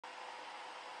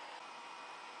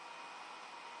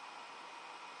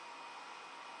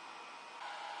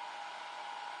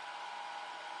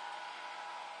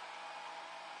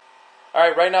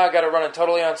Alright, right now I got it running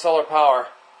totally on solar power.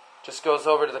 Just goes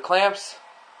over to the clamps,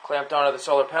 clamped onto the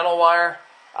solar panel wire,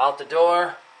 out the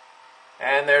door,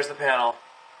 and there's the panel.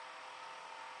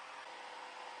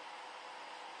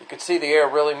 You can see the air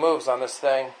really moves on this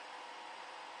thing.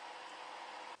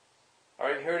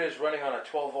 Alright, here it is running on a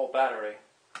 12-volt battery.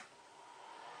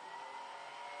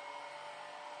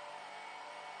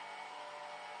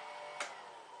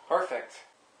 Perfect.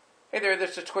 Hey there,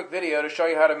 this is a quick video to show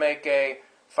you how to make a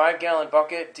 5-gallon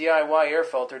bucket DIY air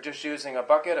filter just using a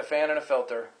bucket, a fan, and a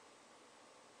filter.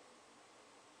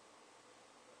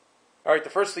 Alright, the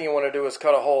first thing you want to do is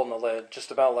cut a hole in the lid,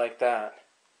 just about like that.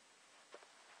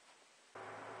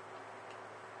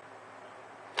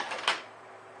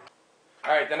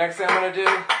 Alright, the next thing I'm going to do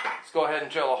is go ahead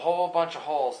and drill a whole bunch of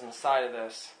holes in the side of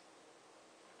this.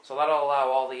 So that'll allow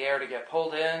all the air to get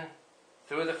pulled in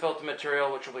through the filter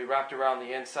material, which will be wrapped around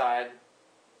the inside,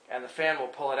 and the fan will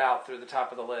pull it out through the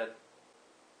top of the lid.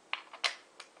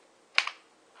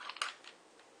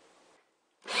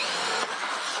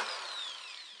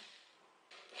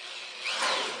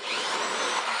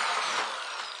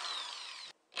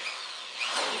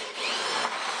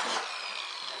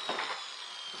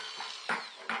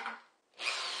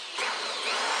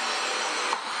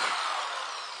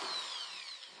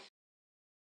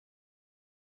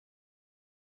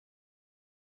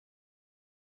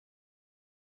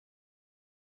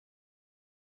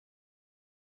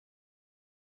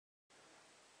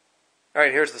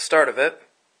 Alright, here's the start of it.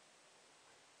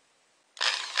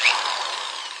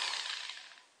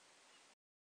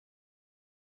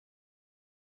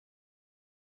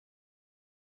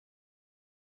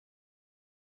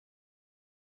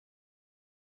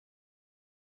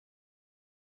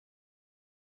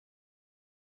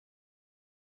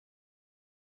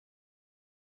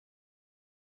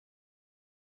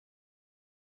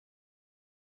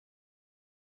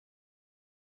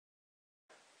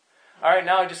 Alright,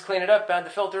 now I just clean it up, add the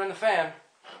filter and the fan.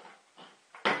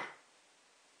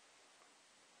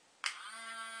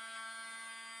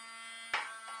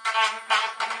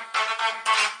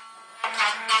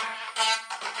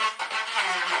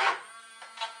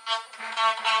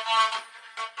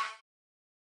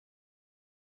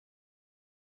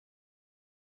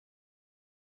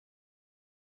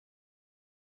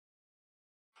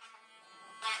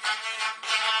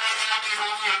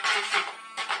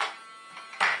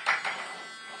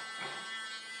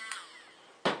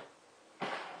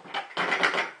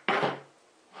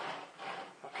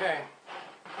 Okay.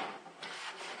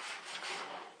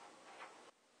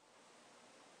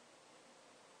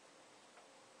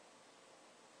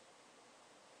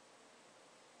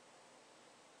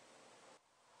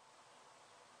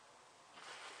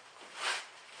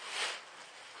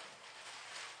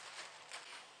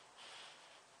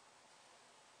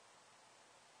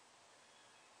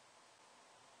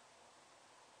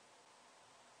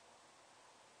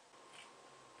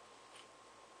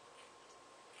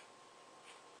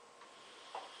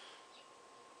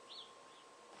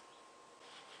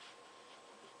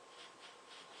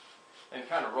 And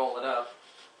kind of roll it up.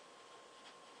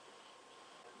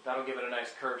 That'll give it a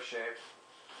nice curved shape.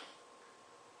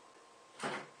 You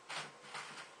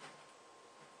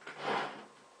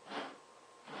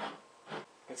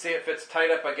can see it fits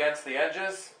tight up against the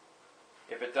edges.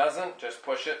 If it doesn't, just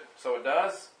push it so it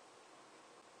does.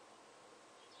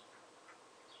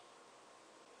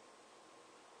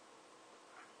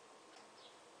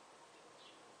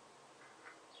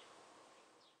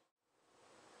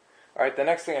 Alright, the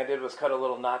next thing I did was cut a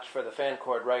little notch for the fan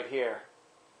cord right here.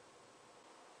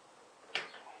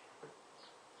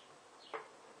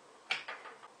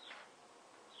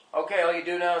 Okay, all you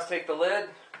do now is take the lid,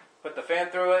 put the fan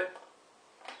through it,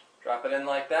 drop it in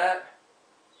like that,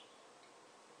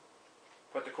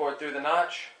 put the cord through the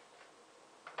notch,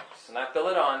 snap the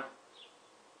lid on.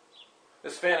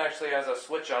 This fan actually has a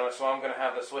switch on it, so I'm going to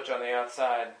have the switch on the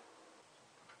outside.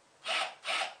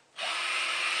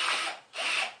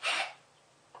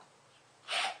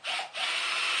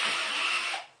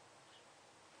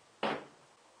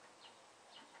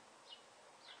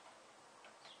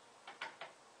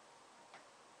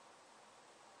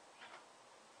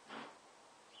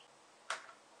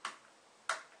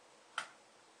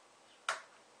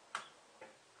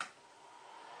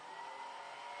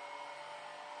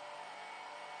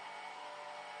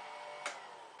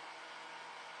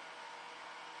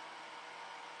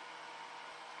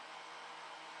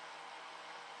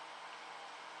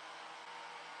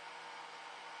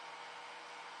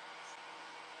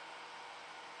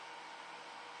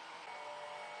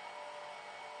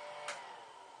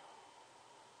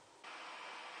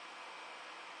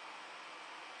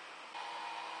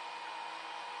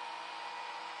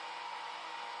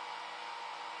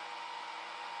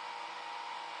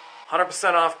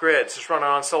 100% off grid. It's just running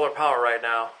on solar power right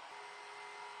now.